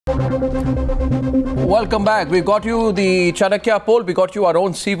Welcome back. We got you the Chanakya poll, we got you our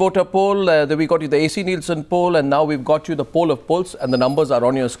own C-voter poll, then we got you the AC Nielsen poll, and now we've got you the poll of polls, and the numbers are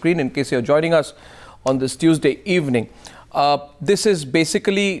on your screen in case you're joining us on this Tuesday evening. This is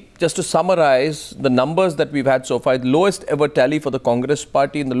basically, just to summarize the numbers that we've had so far, the lowest ever tally for the Congress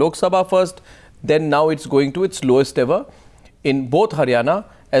party in the Lok Sabha first, then now it's going to its lowest ever in both Haryana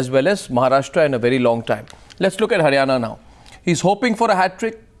as well as Maharashtra in a very long time. Let's look at Haryana now. He's hoping for a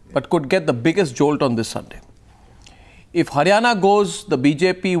hat-trick, but could get the biggest jolt on this Sunday. If Haryana goes the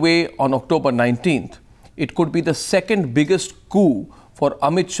BJP way on October 19th, it could be the second biggest coup for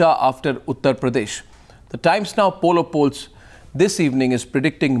Amit Shah after Uttar Pradesh. The Times Now poll of polls this evening is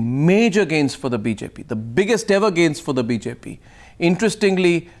predicting major gains for the BJP, the biggest ever gains for the BJP.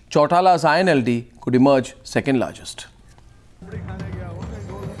 Interestingly, Chautala's INLD could emerge second largest.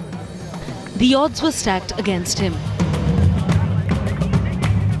 The odds were stacked against him.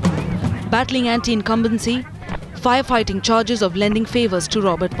 Battling anti-incumbency, firefighting charges of lending favours to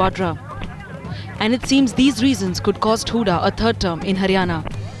Robert Vadra. And it seems these reasons could cost Hooda a third term in Haryana.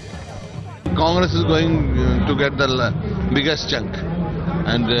 Congress is going to get the biggest chunk,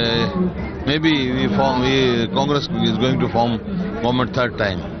 and maybe Congress is going to form government third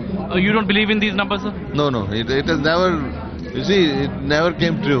time. You don't believe in these numbers, sir? No, it has never, you see, it never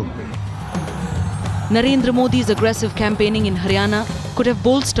came true. Narendra Modi's aggressive campaigning in Haryana could have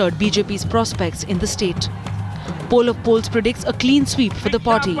bolstered BJP's prospects in the state. Poll of polls predicts a clean sweep for the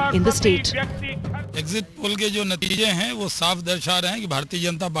party in the state. Exit poll के जो नतीजे हैं वो साफ दर्शा रहे हैं कि भारतीय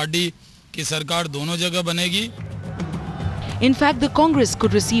जनता पार्टी की सरकार दोनों जगह बनेगी. In fact, the Congress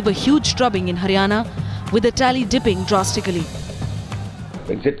could receive a huge drubbing in Haryana, with the tally dipping drastically.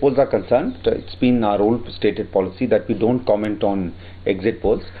 Exit polls are concerned, it's been our old stated policy that we don't comment on exit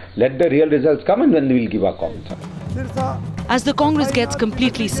polls. Let the real results come and then we will give our comments. As the Congress gets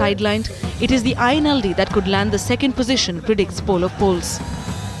completely sidelined, it is the INLD that could land the second position, predicts poll of polls.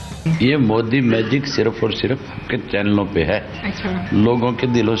 ये Modi magic सिर्फ और सिर्फ के चैनलों पे है. लोगों के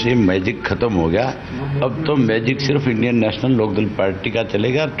दिलों से मैजिक खत्म हो गया. अब तो मैजिक सिर्फ इंडियन नेशनल लोकदल पार्टी का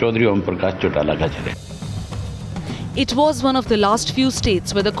चलेगा और चौधरी ओम प्रकाश चौटाला का चलेगा. It was one of the last few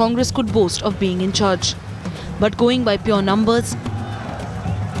states where the Congress could boast of being in charge. But going by pure numbers,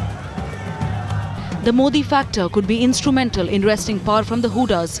 the Modi factor could be instrumental in wresting power from the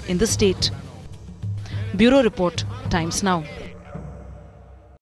Hoodas in the state. Bureau Report, Times Now.